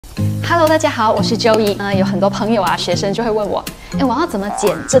Hello， 大家好，我是 Joey。有很多朋友啊，学生就会问我，我要怎么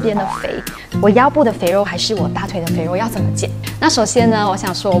减这边的肥？我腰部的肥肉还是我大腿的肥肉要怎么减？那首先呢，我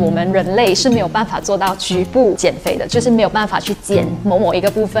想说，我们人类是没有办法做到局部减肥的，就是没有办法去减某一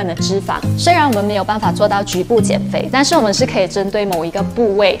个部分的脂肪。虽然我们没有办法做到局部减肥，但是我们是可以针对某一个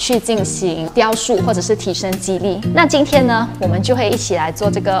部位去进行雕塑或者是提升肌力。那今天呢，我们就会一起来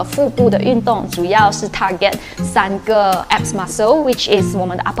做这个腹部的运动，主要是 target 3个 abs muscle，which is 我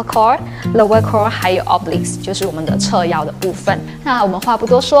们的 upper core、lower core， 还有 obliques， 就是我们的侧腰的部分。那我们话不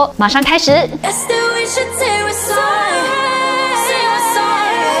多说，马上开始。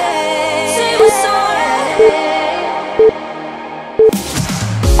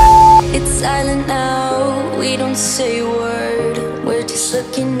It's silent now, we don't say a word, we're just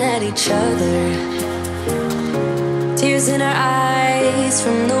looking at each other. Tears in our eyes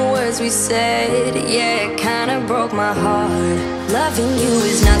from the words we said, yeah, it kinda broke my heart. Loving you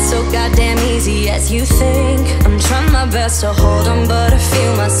is not so goddamn easy as you think. I'm trying my best to hold on, but I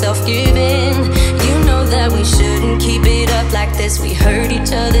feel myself giving. You know that we shouldn't keep it up like this. We hurt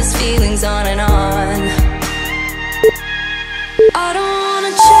each other's feelings on and on. I don't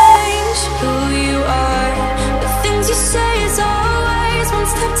wanna change who you are. The things you say is always one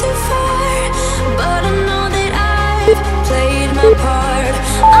step too far. But I know that I've played my part.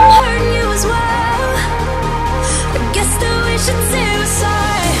 I'm hurting you as well. I guess that we should say we're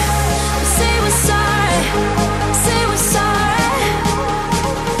sorry. Say we're sorry. Say we're sorry.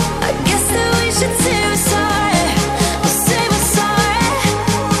 I guess that we should say we're sorry. Say we're sorry.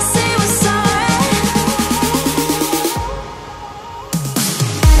 Say we're sorry.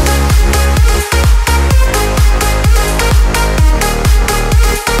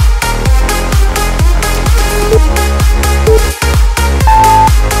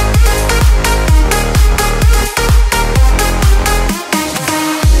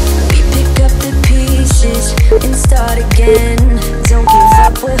 And start again. Don't give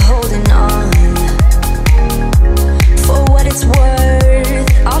up, we're holding on. For what it's worth,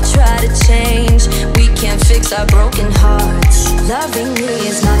 I'll try to change. We can't fix our broken hearts. Loving me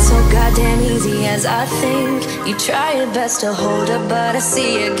is not so goddamn easy as I think. You try your best to hold up, but I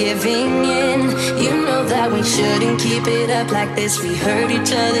see you giving in. You know that we shouldn't keep it up like this. We hurt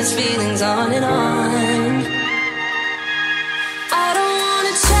each other's feelings on and on. I don't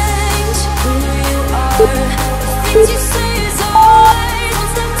wanna change who you are. Things you say is always one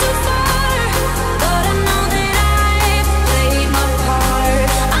step too far. But I know that I've played my part.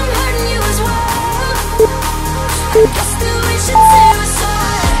 I'm hurting you as well. I guess that we should say we're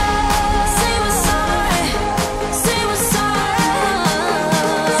sorry. Say we're sorry. Say we're sorry.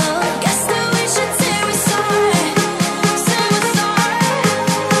 I guess that we should say we're sorry. Say we're sorry.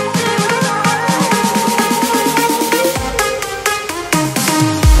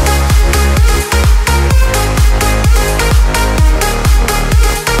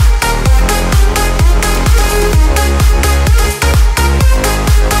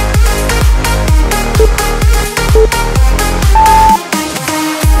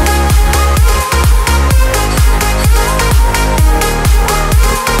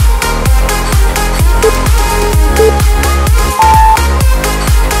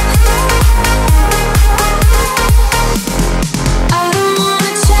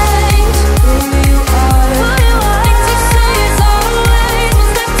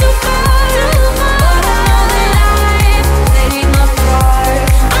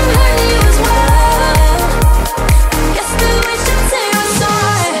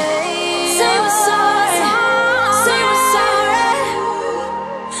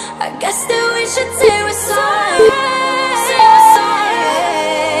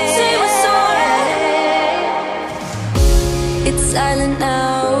 Silent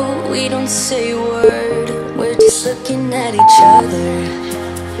now, we don't say a word, we're just looking at each other.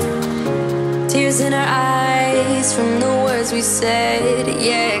 Tears in our eyes from the words we said,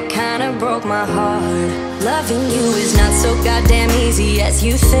 yeah, it kinda broke my heart. Loving you is not so goddamn easy as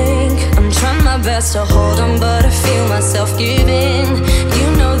you think. I'm trying my best to hold on, but I feel myself giving.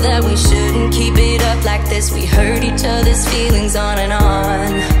 You know that we shouldn't keep it up like this. We hurt each other's feelings on and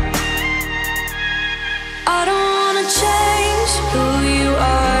on. I don't wanna change who you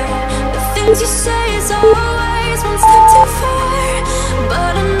are. The things you say is always one step too far.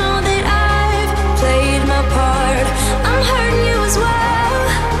 But I know that I've played my part. I'm hurting you as well.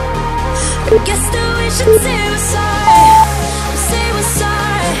 I guess that we should say we're sorry. Say we're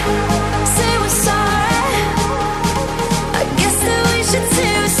sorry. Say we're sorry. I guess that we should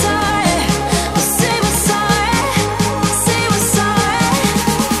say we're sorry. Say we're sorry. Say we're sorry.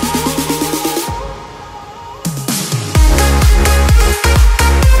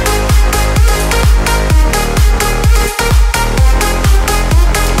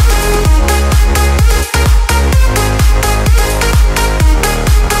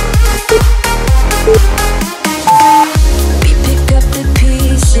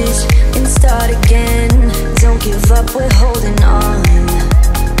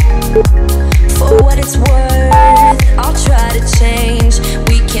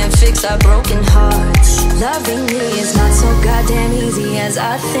 as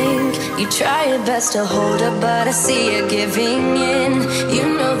I think. You try your best to hold up, but I see you giving in. You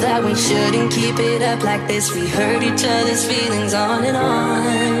know that we shouldn't keep it up like this. We hurt each other's feelings on and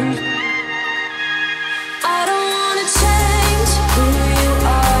on. I don't wanna change who you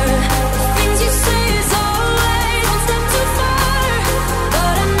are. The things you say is always one step too far.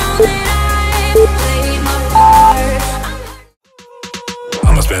 But I know that I've played my part.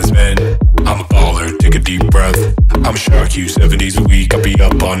 I'm a spin, I'm a baller, take a deep breath. I'm a shark, you 70s a week, I'll be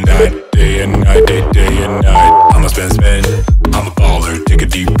up all night, day and night, day and night. I'm a spin, I'm a baller, take a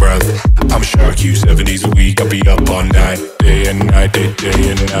deep breath. I'm a shark, you 70s a week, I'll be up all night, day and night,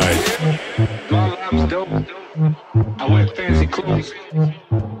 day and night. My life's dope, I wear fancy clothes.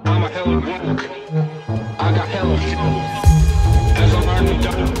 I'm a hella work, I got hella flow. As I'm earning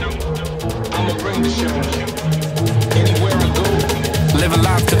dope, I'ma bring the show. Anywhere I go, live a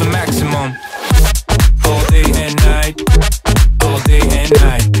life to the maximum. All day and night, all day and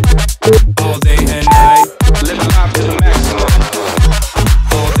night, all day and night. live a life to the maximum.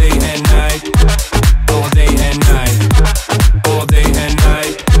 All day and night, all day and night, all day and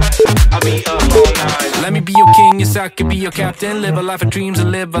night. I be up all night. Let me be your king, yes I could be your captain. Live a life of dreams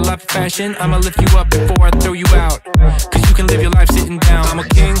and live a life of fashion. I'ma lift you up before I throw you out, cause you can live your life sitting down. I'm a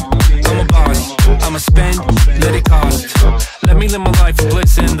king, I'm a boss, I'ma spend, let it cost. Let me live my life of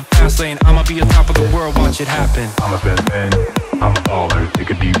blitz in the fast lane. I'ma be on top of the world, watch it happen. I'm a spin, I'm a baller, take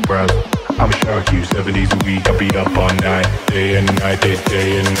a deep breath. I'm a shark, you 70s a week, I'll be up all night, day and night, day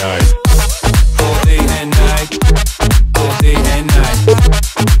and night. All day and night, all day and night,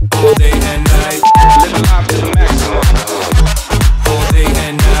 all day and night. Live a life to the maximum. All day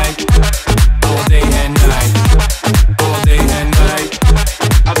and night, all day and night, all day and night.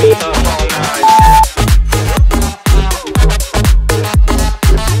 I be up all night.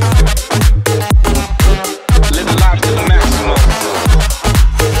 Live a life to the maximum.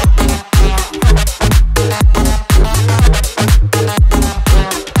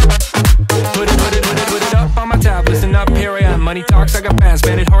 Put it up on my tab, listen up, here I am. Money talks, I got fans,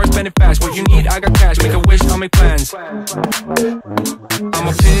 spend it hard, spend it fast. What you need, I got cash, make a wish, I'll make plans. I'm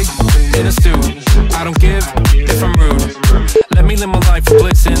a pig in a stew, I don't give if I'm rude. Let me live my life of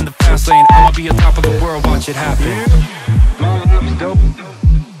blitz in the fast lane. I'ma be on top of the world, watch it happen. My life's dope,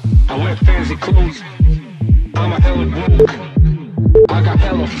 I wear fancy clothes. I'm a hella work, I got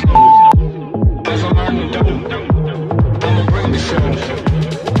hella flow. As I'm earning dope, I'ma bring the show.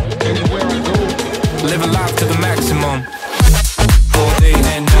 Anywhere I go, Live a life to the maximum. All day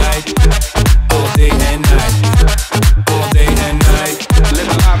and night, all day and night, all day and night. live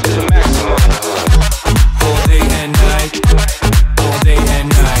a life to the maximum. All day and night, all day and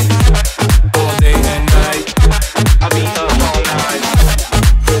night, all day and night. I be up all night.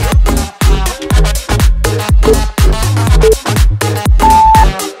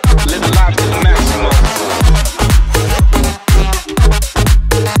 Live a life to the maximum.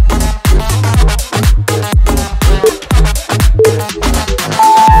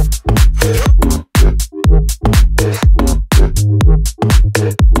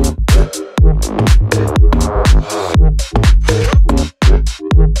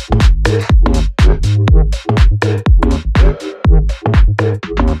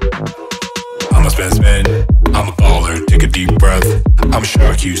 I'm a spin, I'm a baller, take a deep breath. I'm a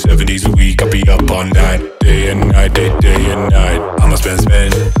shark, you 70s a week, I'll be up all night, day and night, day and night. I'm a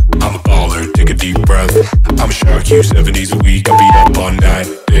spin, I'm a baller, take a deep breath. I'm a shark, you 70s a week, I'll be up all night,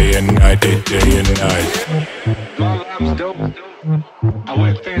 day and night, day and night. My life's dope, I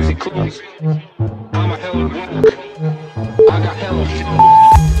wear fancy clothes. I'm a hella work, I got hella flow.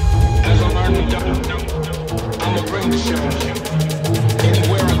 As I'm earning dope, I'ma bring the show.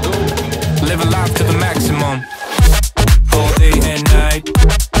 Anywhere I go, Live a life to the maximum. All day and night,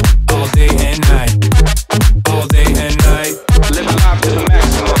 all day and night, all day and night. live a life to the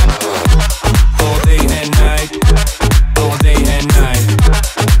maximum. All day and night, all day and night,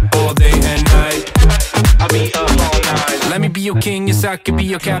 all day and night. I be up all night. Let me be your king, yes I could be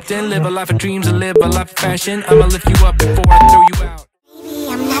your captain. Live a life of dreams and live a life of fashion. I'ma lift you up before I throw you out. Baby,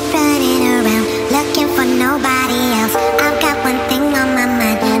 I'm not running around looking for nobody else. I've got one thing on my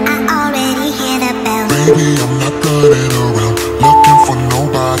mind, I already hear the bells. Baby, I'm not running around looking for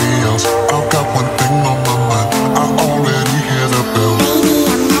nobody else. I've got one thing on my mind, I already hear the bell. Baby,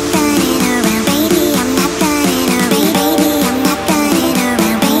 I'm not running around. Baby, I'm not running around. Baby, I'm not running around.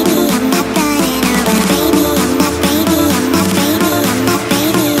 Baby, I'm not running around. Baby, I'm not. Baby, I'm not. Baby, I'm not.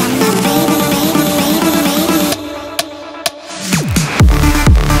 Baby, I'm not. Baby, baby,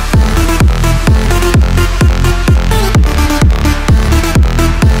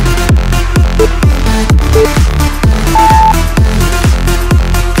 baby.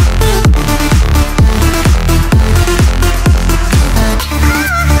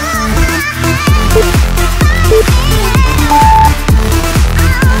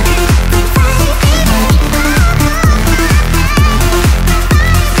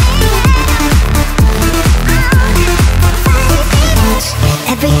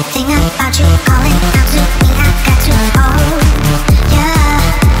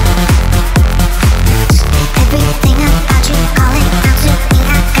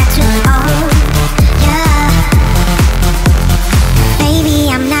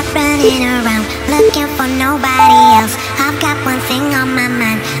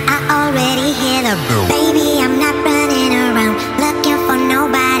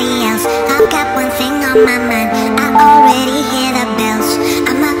 on my mind. I already hear the bells.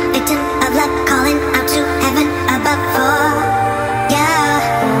 I'm a victim of luck, calling out to heaven above for you.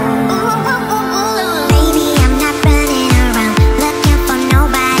 Baby, I'm not running around looking for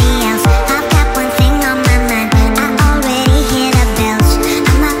nobody else. I've got one thing on my mind. I already hear the bells.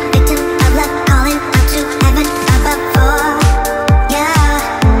 I'm a victim of luck, calling out to heaven above for you.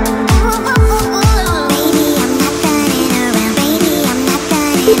 Baby, I'm not running around. Baby, I'm not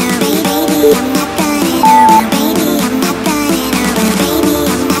running around. Baby, I'm not running around. Baby, I'm not running around. Baby,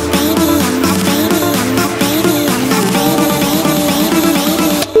 I'm not. Baby, I'm not. Baby, I'm not. Baby,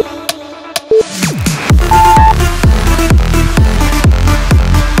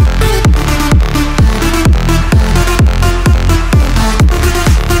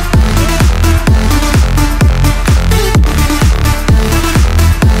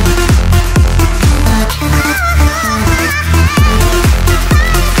 not.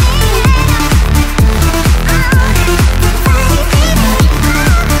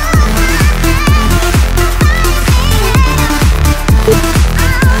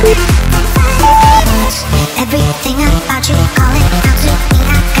 Everything about you calling out to me, I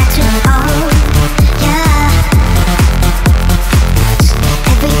got to hold ya.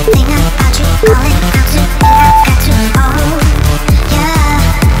 Everything about you calling out to me, I got to hold ya.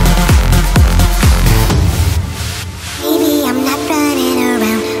 Baby, I'm not running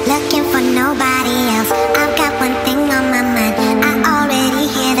around looking for nobody else. I've got one thing on my mind. I already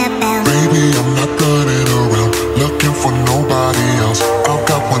hear the bells. Baby, I'm not running around looking for nobody else. I've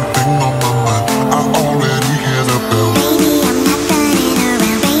got one thing on my mind. I already hear the bell. Baby, I'm not running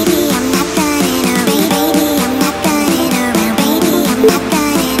around. Baby, I'm not running around. Baby, I'm not running around. Baby, I'm not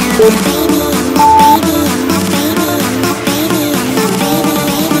running around. Baby, I'm not. Baby, I'm not. Baby, I'm not. Baby, I'm not.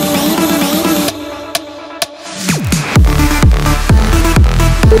 Baby,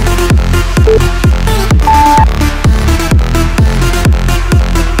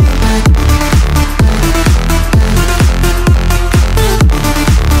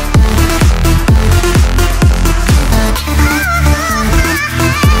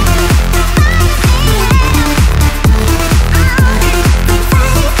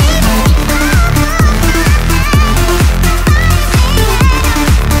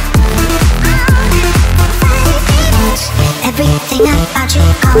 everything about you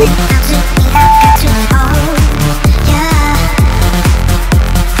calling out to me, I got to hold ya.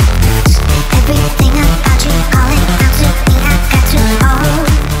 Everything about you calling out to me, I got to hold.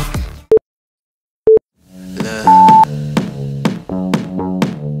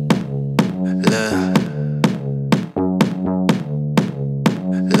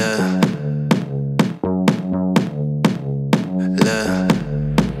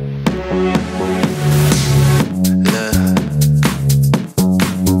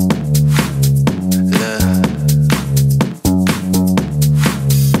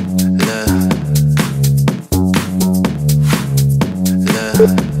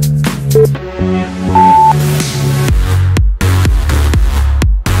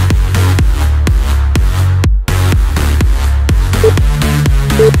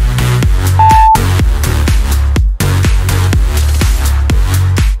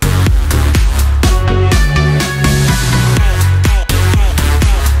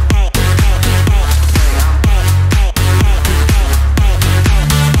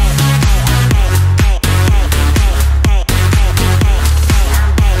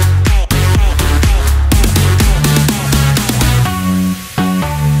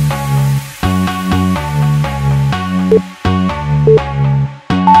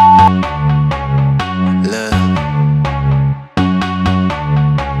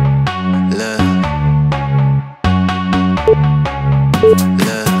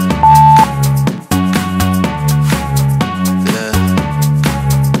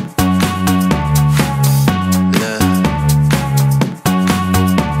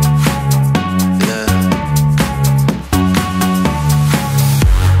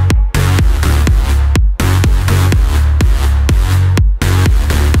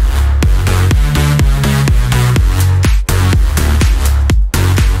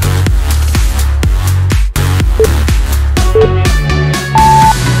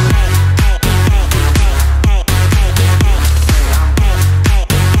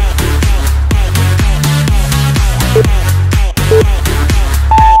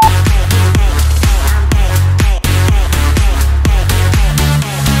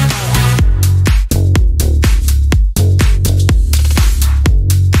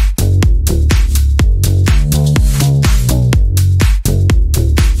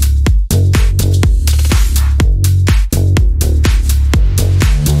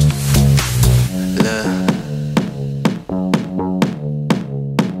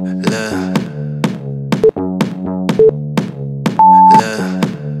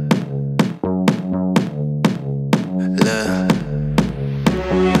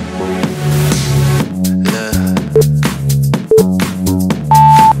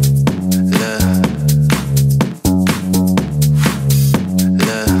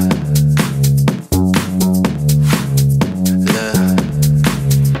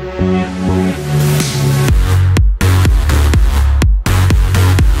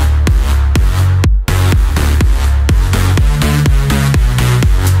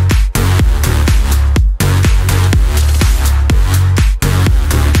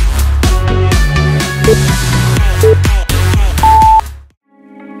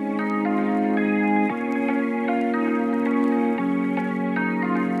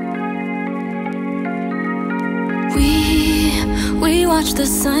 watch the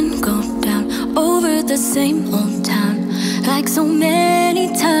sun go down over the same old town, like so many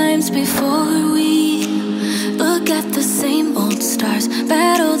times before. We look at the same old stars,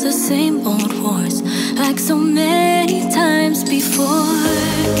 battle the same old wars, like so many times before.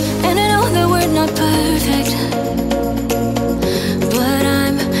 And I know that we're not perfect, but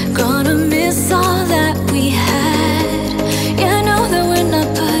I'm gonna miss all that we had. Yeah, I know that we're not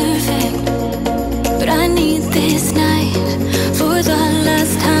perfect, but I need this night for the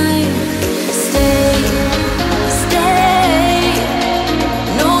last time. Stay, stay.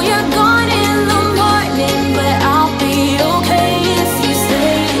 Know you're gone in the morning, but I'll be okay if you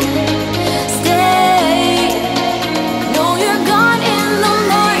stay. Stay. Know you're gone in the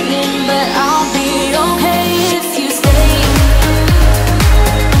morning, but I'll be okay if you stay.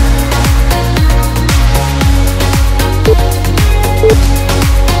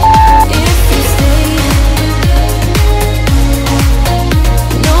 If you stay.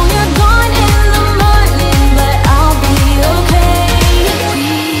 Know you're gone in the morning, but I'll be okay.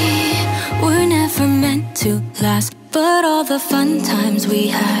 We were never meant to last, but all the fun times we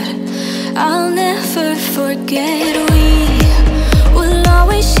had, I'll never forget. We will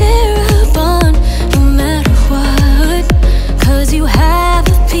always share a bond, no matter what, 'cause you have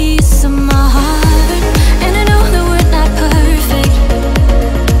a piece of my heart. And I know that we're not perfect,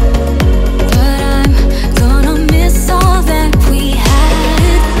 but I'm gonna miss all that we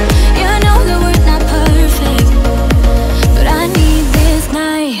had. Yeah, I know that we're not perfect, but I need this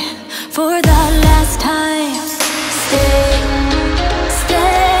night for the last time. Stay,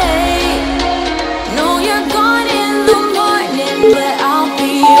 stay. Know you're gone in the morning, but I'll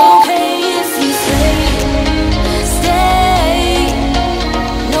be okay if you stay. Stay.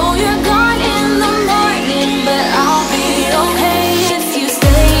 Know you're gone in the morning, but I'll be okay if you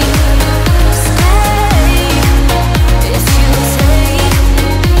stay. Stay. If you stay.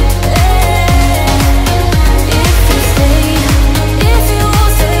 If you stay. If you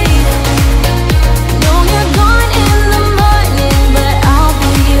stay. Know you're gone in the morning, but I'll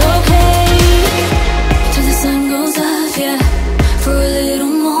be okay. Till the sun goes up, yeah, for a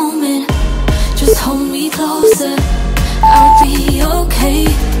little moment. Just hold me closer, I'll be okay.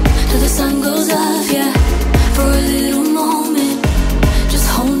 Till the sun goes up, yeah, for a little moment. Just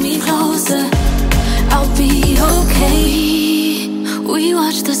hold me closer, I'll be okay. We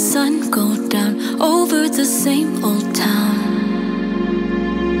watch the sun go down over the same old town,